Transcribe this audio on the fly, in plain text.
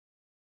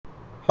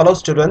Hello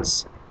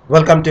students,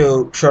 welcome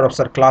to Short Of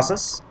Sir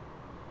classes.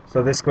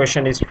 So this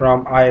question is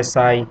from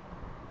ISI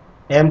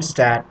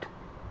MSTAT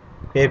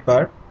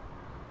paper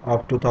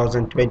of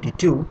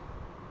 2022.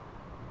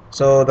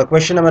 So the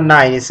question number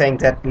 9 is saying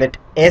that let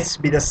S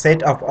be the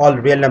set of all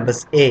real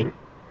numbers A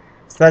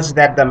such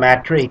that the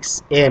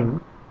matrix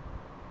M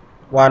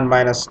 1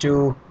 minus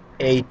 2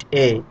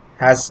 8A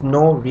has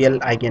no real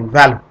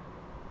eigenvalue.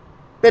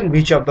 Then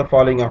which of the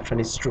following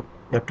option is true?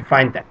 You have to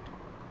find that.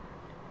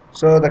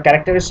 So the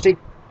characteristic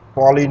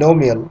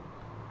polynomial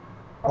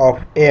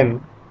of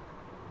M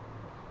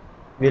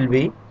will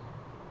be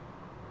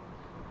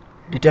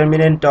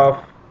determinant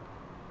of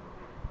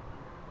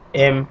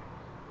M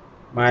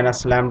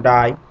minus lambda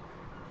I.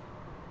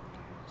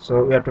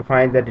 So we have to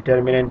find the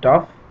determinant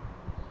of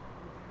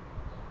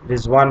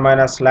this 1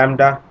 minus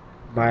lambda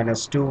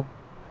minus 2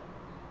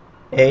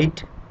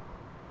 8,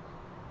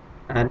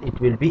 and it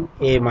will be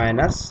A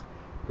minus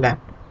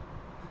lambda.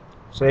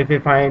 So if we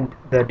find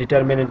the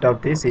determinant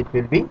of this, it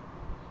will be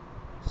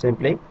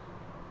simply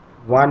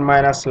 1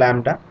 minus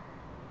lambda.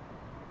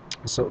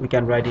 So we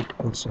can write it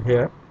also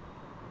here.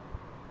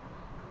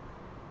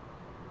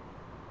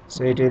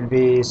 So it will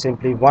be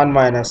simply 1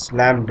 minus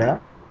lambda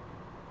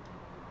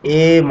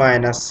A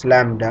minus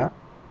lambda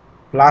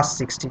plus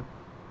 16,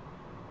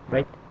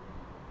 right?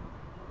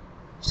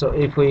 So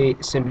if we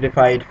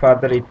simplify it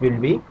further, it will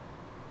be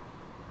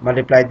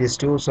multiply these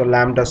two, so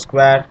lambda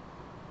square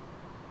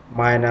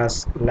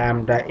minus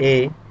lambda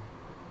A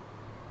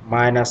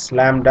minus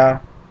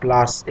lambda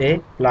plus A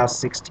plus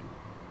 16.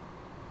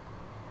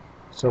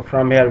 So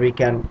from here we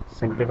can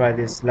simplify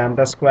this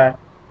lambda square.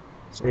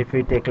 So if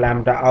we take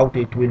lambda out,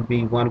 it will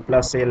be 1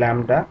 plus A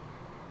lambda,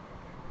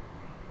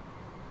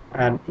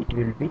 and it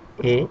will be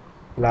A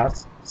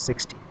plus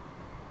 16.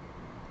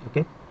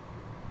 Okay,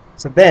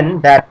 so then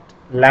that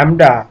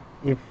lambda,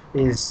 if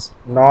is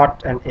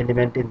not an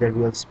element in the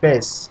real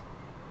space,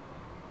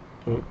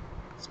 okay,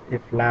 so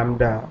if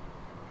lambda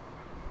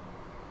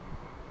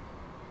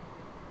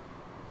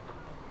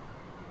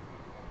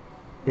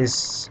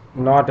is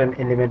not an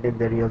element in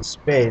the real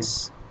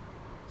space,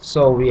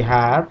 so we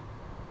have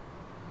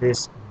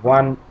this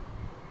 1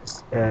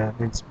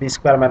 means b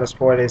square minus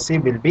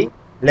 4ac will be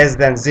less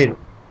than 0.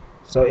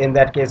 So in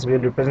that case we will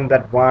represent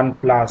that 1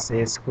 plus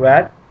a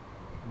square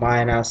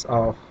minus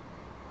of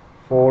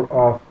 4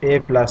 of a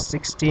plus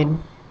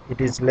 16, it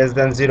is less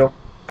than 0.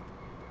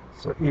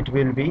 So it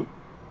will be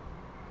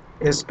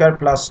a square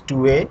plus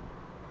 2a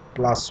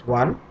plus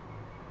 1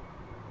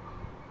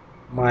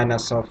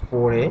 minus of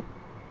 4a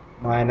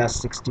minus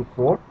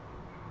 64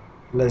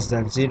 less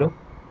than 0.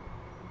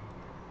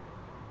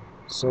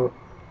 So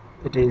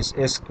it is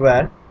a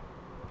square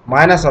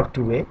minus of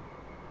 2a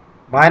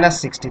minus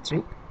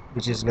 63,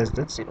 which is less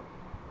than 0,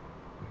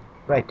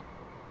 right?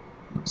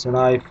 So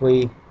now if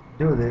we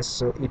do this,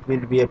 so it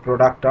will be a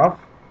product of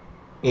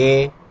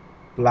a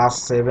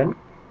plus 7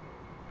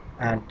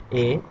 and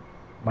a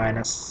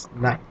minus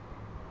 9,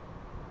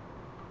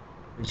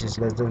 which is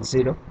less than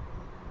 0.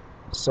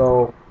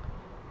 So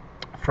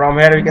from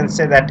here we can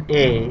say that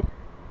a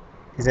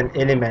is an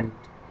element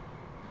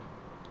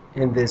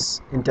in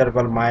this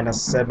interval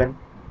minus 7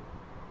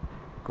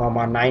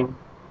 comma 9.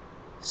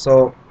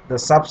 So the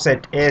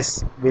subset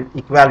S will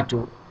equal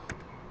to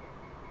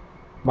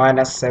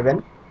minus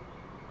 7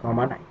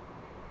 comma 9.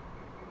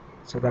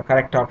 So the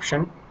correct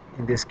option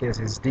in this case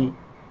is D,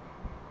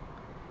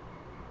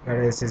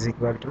 where S is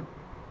equal to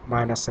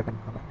minus 7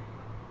 comma 9.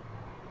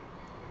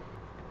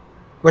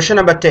 Question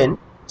number 10.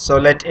 So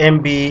let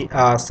M be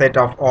a set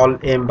of all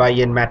M by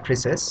N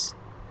matrices.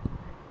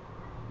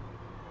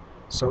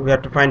 So we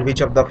have to find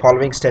which of the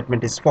following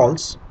statement is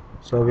false.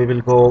 So we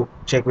will go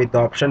check with the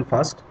option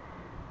first.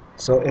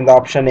 So in the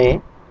option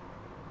A,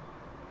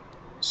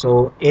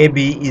 so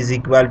AB is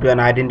equal to an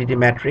identity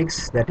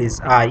matrix, that is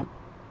I.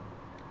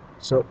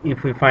 So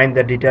if we find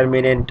the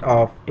determinant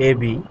of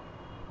AB,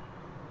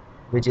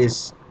 which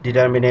is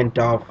determinant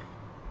of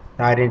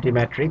the identity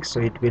matrix,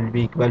 so it will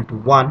be equal to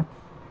 1,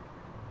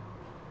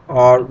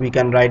 or we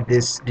can write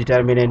this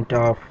determinant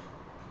of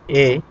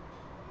A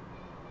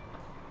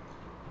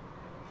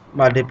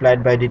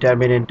multiplied by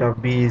determinant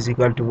of B is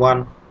equal to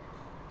 1.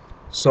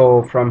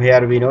 So from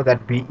here we know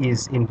that B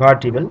is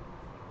invertible,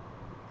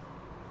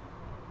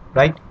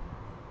 right?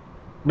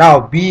 Now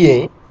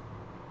BA,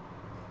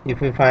 if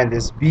we find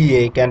this,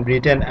 BA can be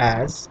written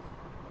as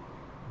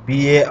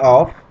BA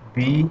of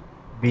B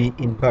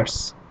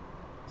inverse.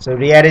 So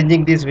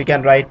rearranging this, we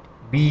can write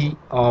B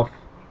of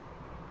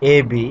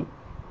AB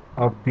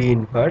of B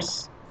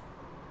inverse,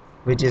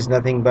 which is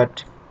nothing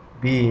but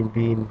B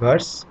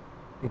inverse,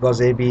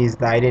 because AB is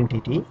the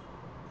identity.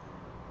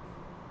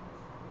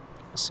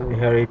 So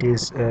here it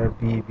is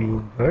B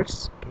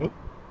inverse, okay,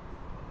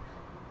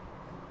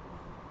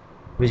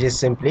 which is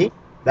simply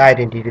the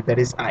identity, that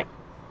is I.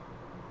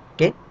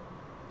 Okay,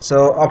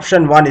 so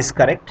option 1 is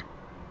correct.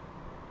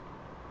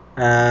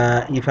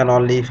 If and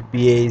only if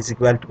BA is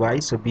equal to I,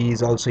 so B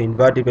is also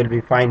invertible, we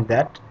find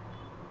that,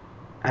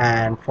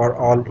 and for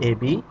all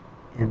AB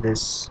in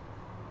this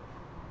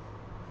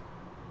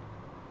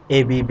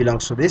AB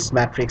belongs to this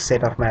matrix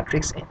set of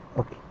matrix N.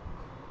 Okay.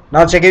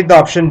 Now check it the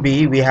option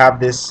B. We have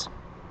this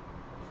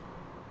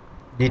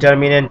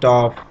determinant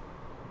of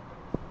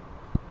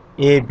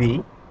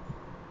AB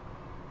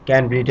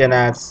can be written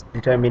as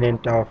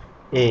determinant of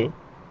A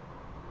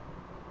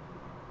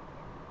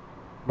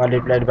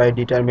multiplied by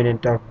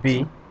determinant of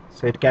B.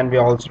 So it can be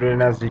also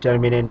written as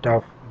determinant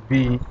of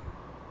B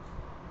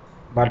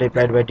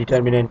multiplied by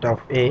determinant of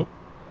A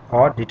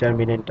or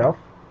determinant of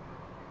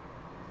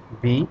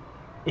B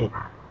A,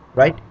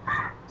 right?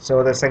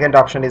 So the second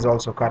option is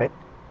also correct.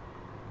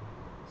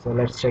 So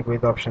let's check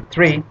with option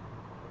 3,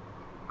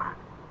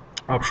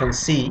 option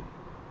C.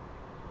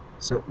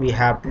 So we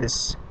have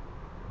this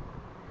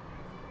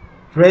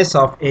trace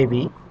of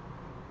AB,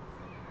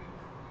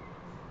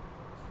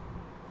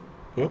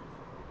 okay,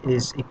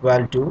 is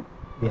equal to,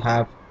 we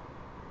have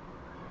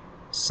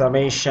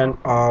summation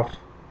of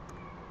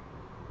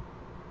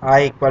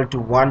I equal to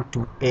 1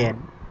 to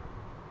n,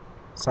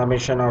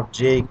 summation of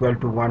j equal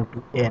to 1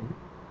 to n,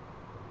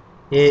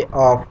 A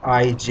of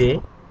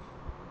ij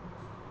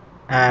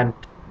and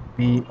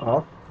B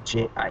of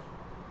ji,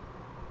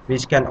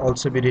 which can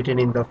also be written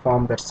in the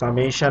form that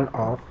summation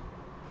of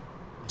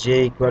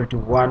j equal to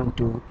 1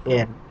 to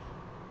n,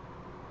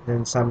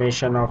 then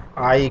summation of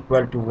I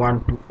equal to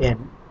 1 to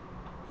n,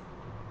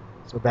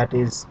 so that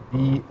is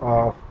B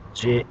of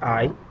ji,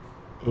 A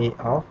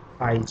of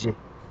ij,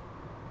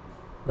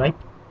 right?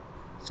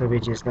 So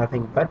which is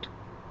nothing but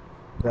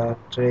the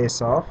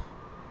trace of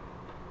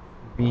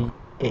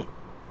BA.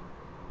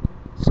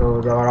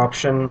 So our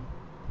option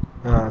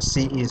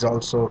C is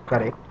also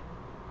correct.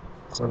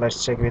 So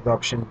let's check with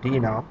option D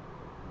now.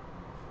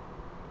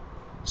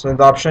 So in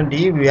the option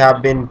D, we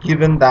have been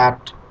given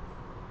that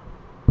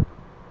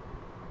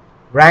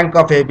rank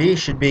of AB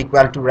should be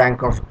equal to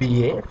rank of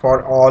BA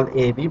for all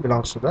AB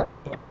belongs to the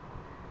M.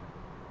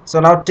 So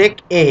now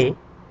take A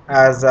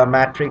as a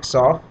matrix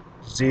of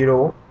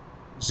 0,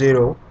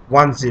 0,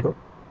 1, 0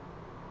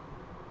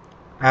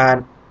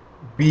 and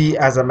B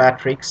as a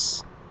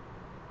matrix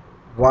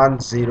 1,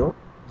 0,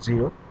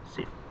 0,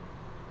 0.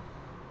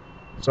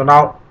 So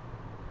now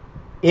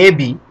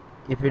AB,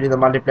 if it is the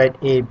multiplied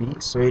AB,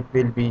 so it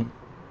will be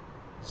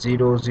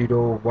 0,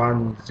 0,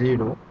 1,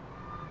 0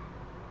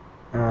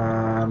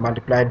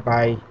 multiplied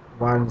by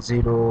 1,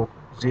 0,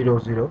 0,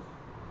 0,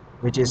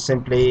 which is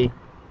simply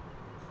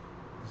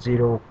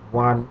 0,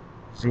 1,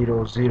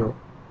 0, 0.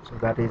 So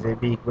that is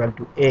AB equal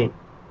to A.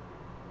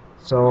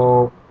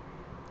 So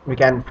we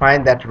can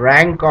find that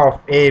rank of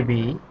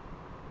AB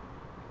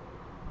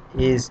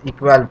is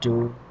equal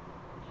to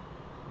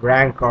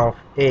rank of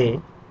A,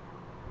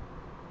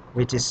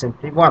 which is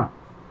simply 1,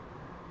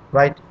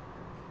 right?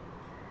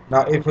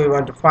 Now if we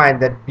want to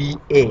find that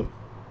BA,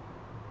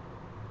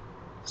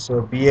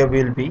 so BA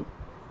will be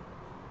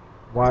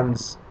 1,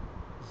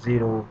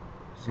 0,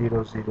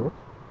 0, 0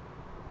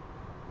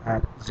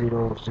 and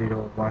 0,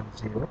 0, 1,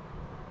 0.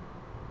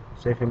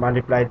 So if we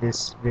multiply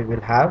this, we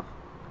will have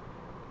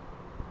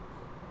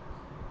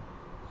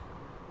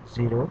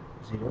 0, 0,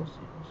 0, 0.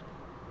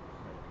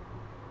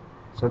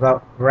 So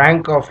the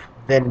rank of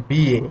then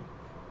BA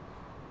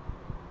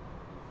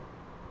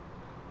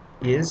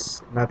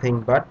is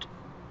nothing but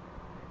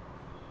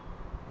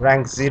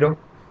rank 0,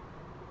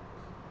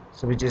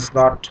 so which is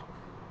not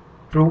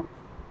true.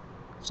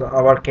 So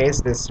our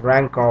case, this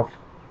rank of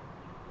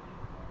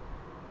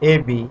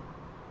AB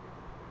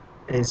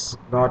is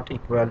not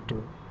equal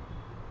to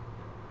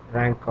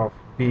rank of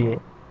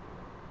BA,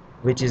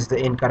 which is the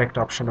incorrect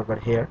option over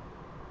here.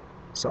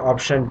 So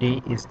option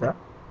D is the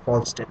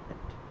false statement.